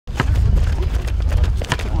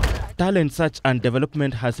Talent search and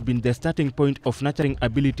development has been the starting point of nurturing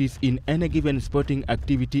abilities in any given sporting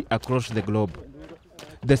activity across the globe.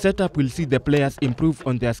 The setup will see the players improve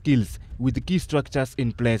on their skills with key structures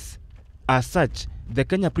in place. As such, the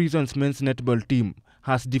Kenya Prisons men's netball team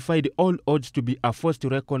has defied all odds to be a force to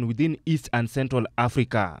reckon within East and Central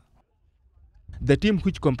Africa. The team,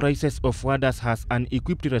 which comprises of warders, has an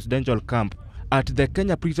equipped residential camp at the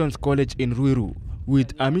Kenya Prisons College in Ruiru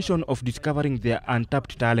with a mission of discovering their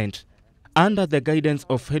untapped talent. Under the guidance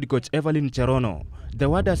of head coach Evelyn Cherono, the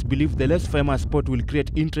warders believe the less famous sport will create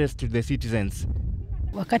interest to the citizens.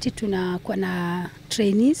 Wakati tunakuwa na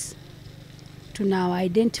trainees,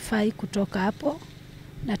 tunawa-identify kutoka hapo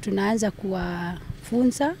na tunaanza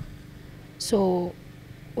kuwafunza. So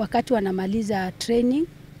wakati wanamaliza training,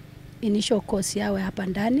 initial course yao hapa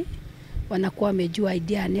ndani, wanakuwa wamejua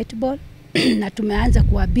idea ya netball na tumeanza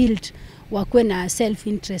kuwa-build wakuwe na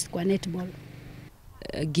self-interest kwa netball.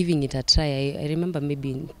 Giving it a try, I remember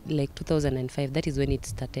maybe in like 2005, that is when it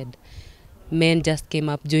started. Men just came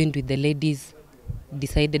up, joined with the ladies,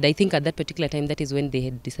 decided, I think at that particular time, that is when they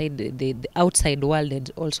had decided, the outside world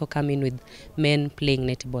had also come in with men playing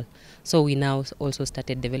netball. So we now also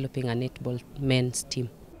started developing a netball men's team.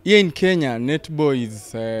 Here in Kenya, netball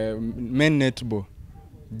is men netball.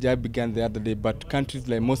 Just began the other day, but countries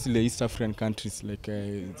like mostly East African countries like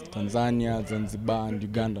Tanzania, Zanzibar and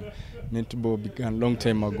Uganda, netball began long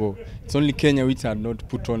time ago. It's only Kenya which had not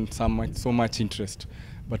put on so much interest.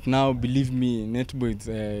 But now, believe me,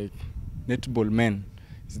 netball men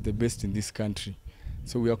is the best in this country.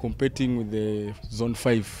 So we are competing with the Zone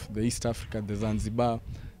 5, the East Africa, the Zanzibar,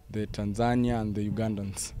 the Tanzania and the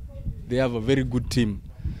Ugandans. They have a very good team.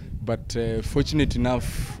 But fortunate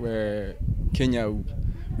enough, Kenya,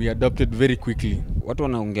 we adopted very quickly. Watu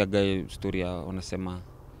wanaongeaga historia, wanasema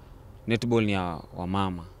netball ni ya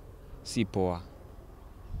wamama, si poa.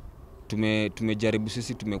 Tumejaribu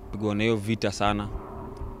sisi, tumepigwa na hiyo vita sana.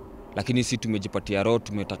 Lakini sisi tumejipatia roho,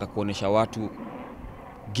 tumetaka kuonesha watu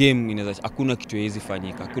game inaweza, hakuna kitu haiwezi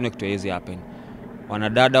fanyika, hakuna kitu haiwezi happen.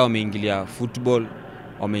 Wanadada wameingilia football,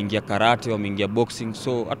 wameingia karate, wameingia boxing.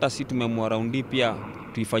 So hata sisi tumeamua raundi pia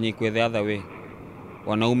tuifanye kwa the other way.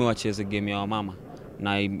 Wanaume wacheze game ya wamama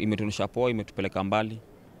na imetuonesha poa, imetupeleka mbali.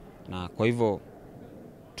 Na kwa hivyo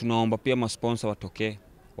tunaomba pia masponsor watokee,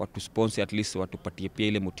 watu sponsor at least, watupatie pia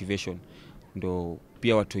ile motivation ndo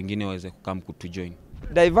pia watu wengine waweze kukam kutujoin.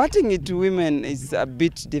 Diverting it to women is a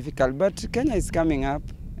bit difficult, but Kenya is coming up.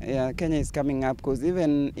 Yeah, Kenya is coming up because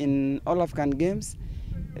even in all African games,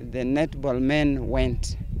 the netball men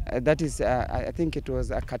went. That is, I think it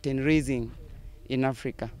was a curtain raising in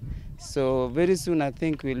Africa. So very soon I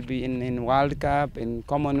think we'll be in World Cup, in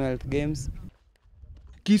Commonwealth Games.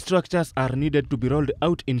 Key structures are needed to be rolled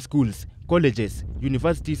out in schools, colleges,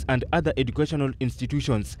 universities and other educational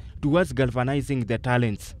institutions towards galvanizing the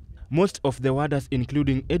talents. Most of the warders,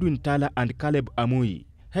 including Edwin Tala and Caleb Amui,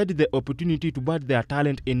 had the opportunity to birth their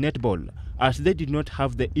talent in netball as they did not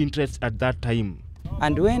have the interest at that time.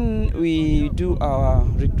 And when we do our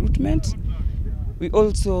recruitment, we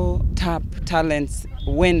also tap talents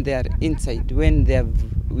when they are inside, when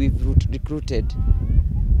we've recruited.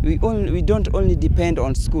 We don't only depend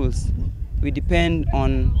on schools, we depend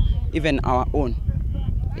on even our own.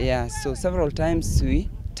 Yeah, so several times we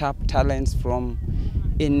tap talents from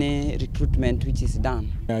any recruitment which is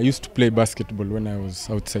done. I used to play basketball when I was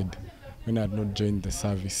outside, when I had not joined the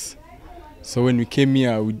service. So when we came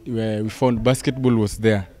here, we found basketball was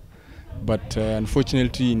there. But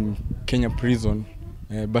unfortunately in Kenya Prison,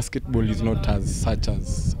 basketball is not as such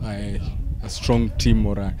as a strong team,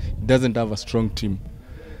 or it doesn't have a strong team.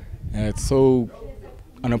 So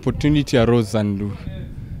an opportunity arose, and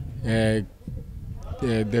there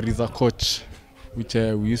is a coach which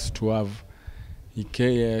we used to have.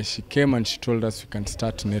 She came and she told us we can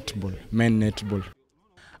start netball, men netball.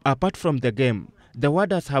 Apart from the game, the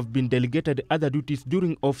warders have been delegated other duties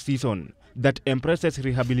during off-season that embraces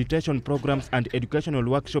rehabilitation programs and educational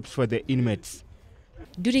workshops for the inmates.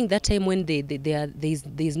 During that time when there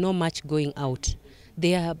is no much going out,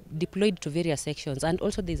 they are deployed to various sections, and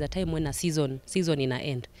also there is a time when a season in an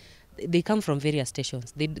end. They come from various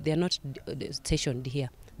stations. They are not stationed here.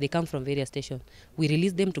 They come from various stations. We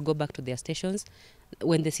release them to go back to their stations.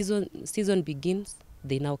 When the season begins,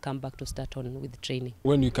 they now come back to start on with training.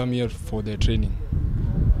 When you come here for the training,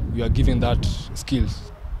 you are given that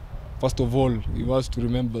skills. First of all, you must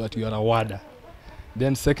remember that you are a warder.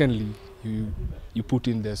 Then secondly, you put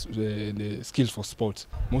in the skills for sports.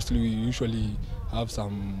 Mostly we usually have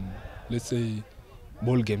some, let's say,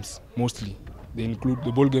 ball games, mostly. The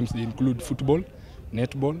ball games, they include football,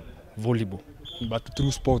 netball, volleyball. But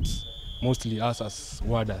through sports, mostly us as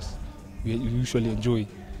warders, we usually enjoy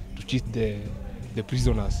to teach the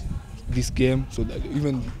prisoners this game, so that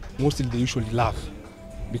even mostly they usually laugh,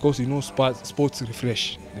 because sports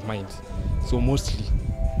refresh the mind. So mostly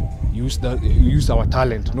we use our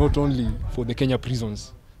talent not only for the Kenya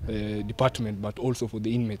prisons department, but also for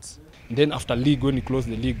the inmates. And then after league, when we close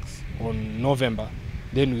the leagues on November,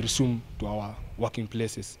 then we resume to our working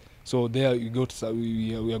places. So there we got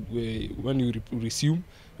when we resume,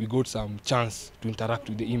 we got some chance to interact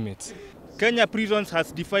with the inmates. Kenya Prisons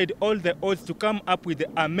has defied all the odds to come up with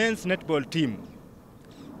a men's netball team.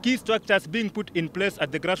 Key structures being put in place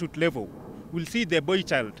at the grassroots level will see the boy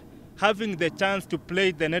child having the chance to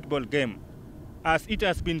play the netball game, as it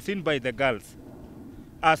has been seen by the girls.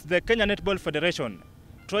 As the Kenya Netball Federation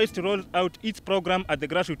tries to roll out its program at the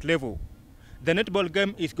grassroots level, the netball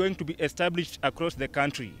game is going to be established across the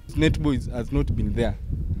country. Netball has not been there.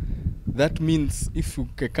 That means if you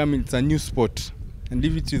come, it's a new sport. And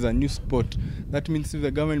if it is a new sport, that means if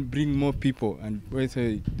the government bring more people, and we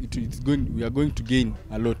are going to gain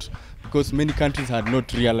a lot, because many countries had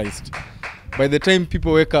not realized. By the time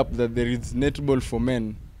people wake up that there is netball for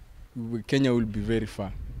men, Kenya will be very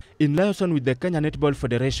far. In liaison with the Kenya Netball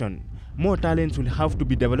Federation, more talents will have to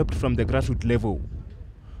be developed from the grassroots level.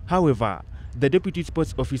 However, the Deputy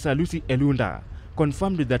Sports Officer Lucy Elunda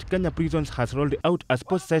confirmed that Kenya Prisons has rolled out a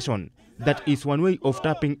sports session that is one way of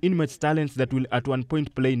tapping inmates' talents that will at one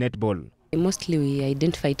point play netball. Mostly we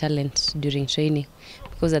identify talent during training,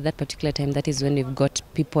 because at that particular time, that is when we've got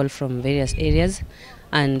people from various areas.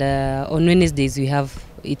 And on Wednesdays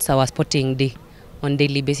it's our sporting day on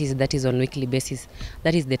daily basis, that is on weekly basis.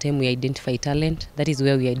 That is the time we identify talent. That is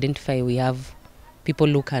where we identify we have people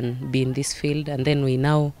who can be in this field, and then we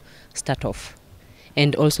now start off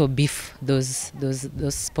and also beef those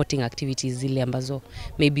sporting activities zile ambazo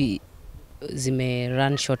maybe zime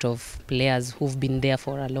run short of players who've been there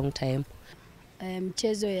for a long time.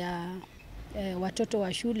 Mchezo ya watoto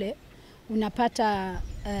wa shule unapata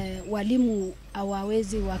walimu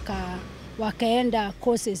hawawezi wakaenda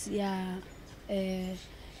courses ya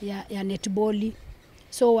netball.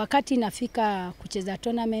 So wakati inafika kucheza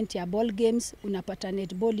tournament ya ball games, unapata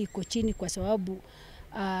netball iko chini kwa sababu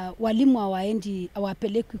walimu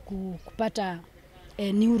hawapeleki kupata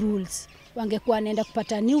new rules. Wangekuwa wanaenda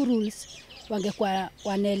kupata new rules, wangekuwa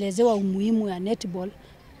wanaelezewa umuhimu ya netball,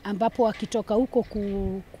 ambapo wakitoka huko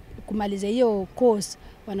kumaliza hiyo course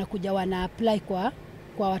wanakuja wana apply kwa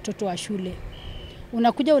watoto wa shule.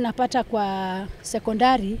 Unakuja unapata kwa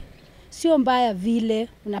sekondari sio mbaya vile,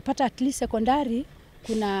 unapata at least sekondari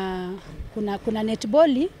kuna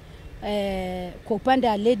netball kwa upande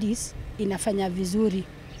wa ladies inafanya vizuri,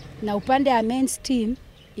 na upande wa men's team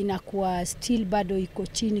inakuwa still bado iko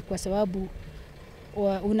chini, kwa sababu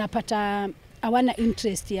unapata hawana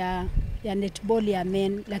interest ya netball ya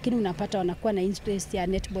men, lakini unapata wanakuwa na interest ya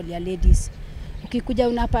netball ya ladies. Ukikuja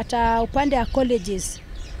unapata upande wa colleges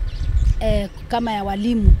kama ya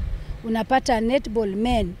walimu, unapata netball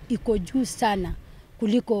men iko juu sana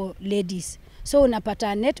kuliko ladies. So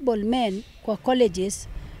unapata netball men kwa colleges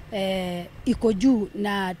iko juu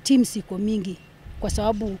na teams iko mingi, kwa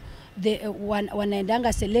sababu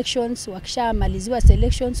wanaendanga selections, wakishamaliziwa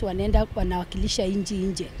selections wanawakilisha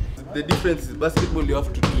nje. The difference is basketball you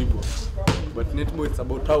have to dribble, but netball it's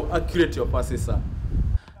about how accurate your passes are.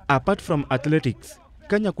 Apart from athletics,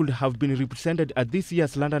 Kenya could have been represented at this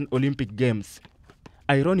year's London Olympic Games.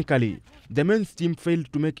 Ironically, the men's team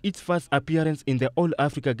failed to make its first appearance in the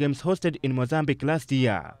All-Africa Games hosted in Mozambique last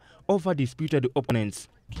year over disputed opponents.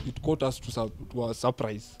 It caught us to a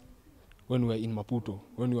surprise when we were in Maputo,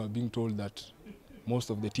 when we were being told that most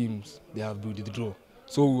of the teams, they have withdrawn.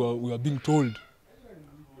 So we were being told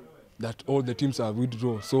that all the teams are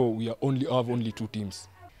withdrawn, so we have only 2 teams.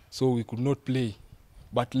 So we could not play.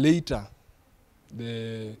 But later,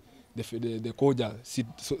 the coach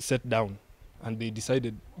sat down and they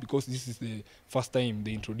decided, because this is the first time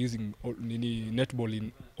they're introducing netball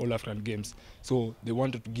in all African games, so they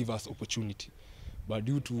wanted to give us opportunity. But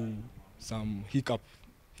due to some hiccup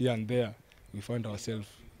here and there, we find ourselves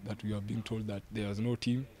that we are being told that there is no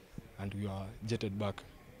team and we are jetted back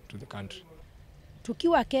to the country.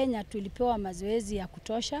 Tukiwa Kenya tulipewa mazoezi ya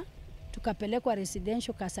kutosha, tukapelekwa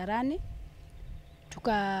residential Kasarani,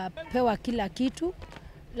 tukapewa kila kitu,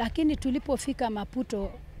 lakini tulipofika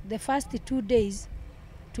Maputo, the first 2 days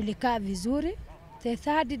tulikaa vizuri. The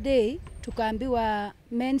 3rd day tukaambiwa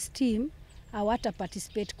men's team hawata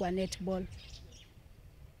participate kwa netball.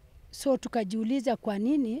 So tukajiuliza kwa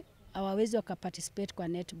nini hawawezi wakaparticipate kwa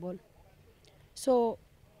netball. So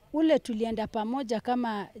ule tulienda pamoja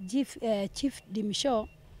kama Chief Dimshaw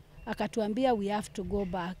akatuambia we have to go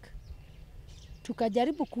back.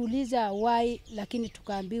 Tukajaribu kuuliza why, lakini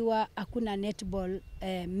tukaambiwa hakuna netball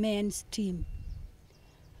men's team.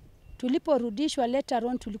 Tuliporudishwa later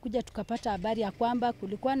on, tulikuja tukapata habari ya kwamba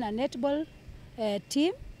kulikuwa na netball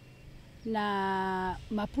team na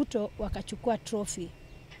Maputo wakachukua trophy.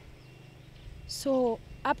 So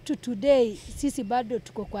up to today sisi bado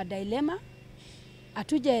tuko kwa dilemma.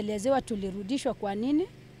 Hatujaelezewa tulirudishwa kwa nini,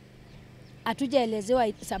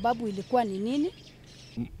 hatujaelezewa sababu ilikuwa ni nini.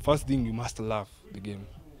 First thing, you must love the game.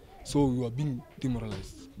 So you are being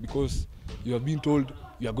demoralized because you are being told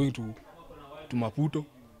you are going to Maputo,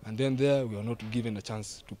 and then there we are not given a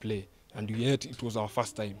chance to play. And yet it was our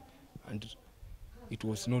first time, and it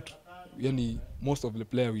was not, most of the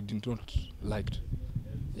players we did not liked.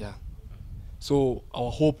 Yeah. So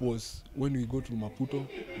our hope was when we go to Maputo,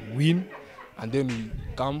 win, and then we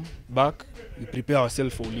come back, we prepare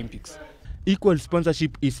ourselves for Olympics. Equal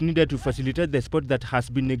sponsorship is needed to facilitate the sport that has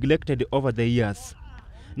been neglected over the years.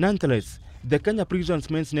 Nonetheless, the Kenya Prisons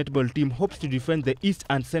men's netball team hopes to defend the East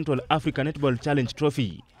and Central Africa Netball Challenge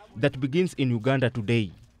Trophy that begins in Uganda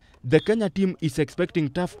today. The Kenya team is expecting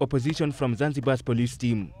tough opposition from Zanzibar's police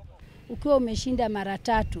team. Ukiwa umeshinda mara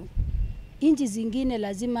 3, inchi zingine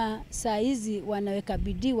lazima saa hizi wanaweka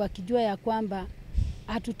bidii wakijua ya kwamba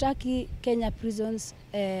hatutaki Kenya Prisons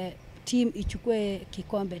team ichukue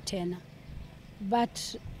kikombe tena. But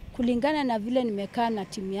kulingana na vile nimekaa na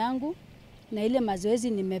timu yangu na ile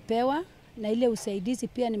mazoezi nimepewa na ile usaidizi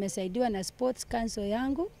pia nimesaidiwa na sports council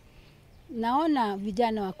yangu, naona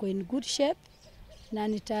vijana wako in good shape na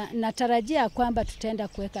natarajia kwamba tutaenda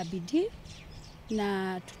kuweka bidii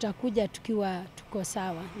na tutakuja tukiwa tuko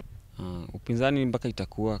sawa. Upinzani mpaka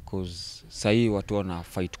itakuwa cause sahi watu wana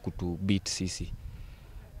fight kutu beat sisi.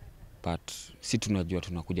 But si tunajua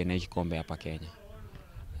tunakuja na kikombe hapa Kenya.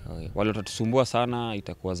 Wale watatusumbua sana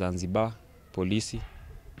itakuwa Zanzibar, polisi.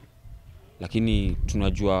 Lakini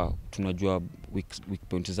tunajua weak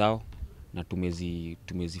points zao na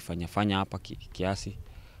tumezifanya hapa kiasi.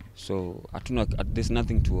 So there's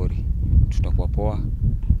nothing to worry. Tutakuwa poa.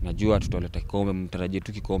 Najua tutaleta kikombe, mtarajie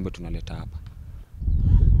tu kikombe tunaleta hapa.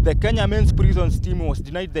 The Kenya men's prisons team was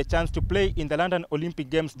denied the chance to play in the London Olympic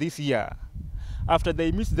Games this year after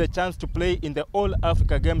they missed the chance to play in the All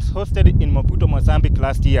Africa Games hosted in Maputo, Mozambique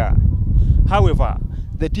last year. However,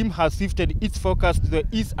 the team has shifted its focus to the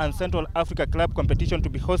East and Central Africa Club competition to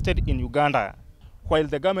be hosted in Uganda. While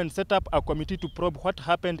the government set up a committee to probe what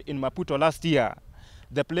happened in Maputo last year,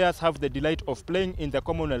 the players have the delight of playing in the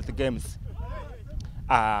Commonwealth Games.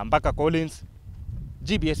 Mbaka Collins,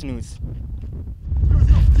 GBS News.